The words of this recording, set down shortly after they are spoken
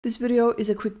This video is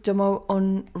a quick demo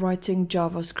on writing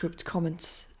JavaScript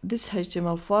comments. This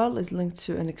HTML file is linked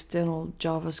to an external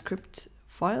JavaScript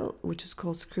file, which is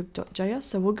called script.js.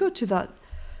 So we'll go to that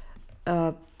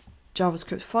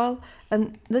JavaScript file,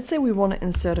 and let's say we want to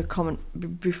insert a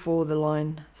comment before the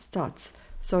line starts.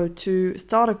 So to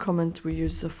start a comment, we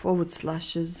use the forward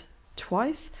slashes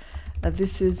twice.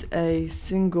 This is a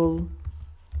single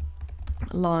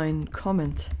line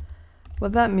comment.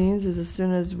 What that means is as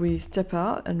soon as we step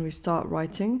out and we start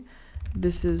writing,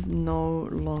 this is no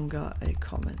longer a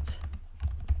comment.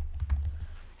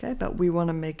 Okay, but we want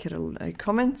to make it a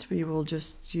comment. We will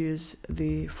just use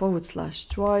the forward slash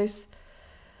twice,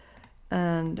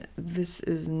 and this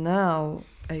is now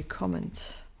a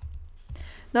comment.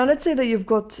 Now let's say that you've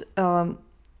got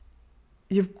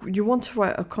you want to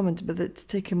write a comment, but it's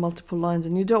taking multiple lines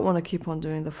and you don't want to keep on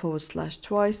doing the forward slash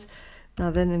twice. Now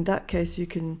then in that case you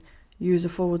can use a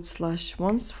forward slash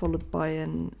once followed by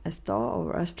a star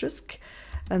or asterisk,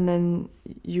 and then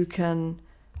you can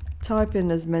type in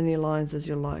as many lines as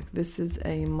you like. This is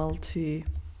a multi-line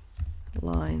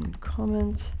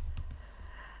comment,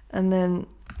 and then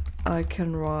I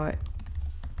can write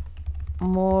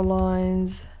more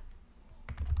lines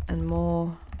and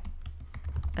more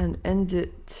and end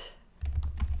it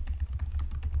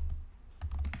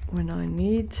when I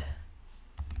need,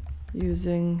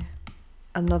 using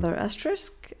another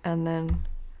asterisk and then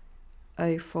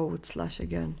a forward slash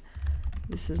again.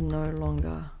 This is no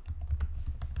longer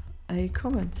a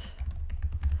comment.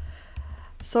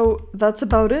 So that's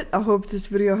about it. I hope this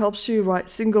video helps you write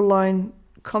single line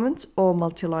comments or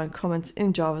multi-line comments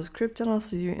in JavaScript, and I'll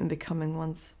see you in the coming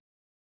ones.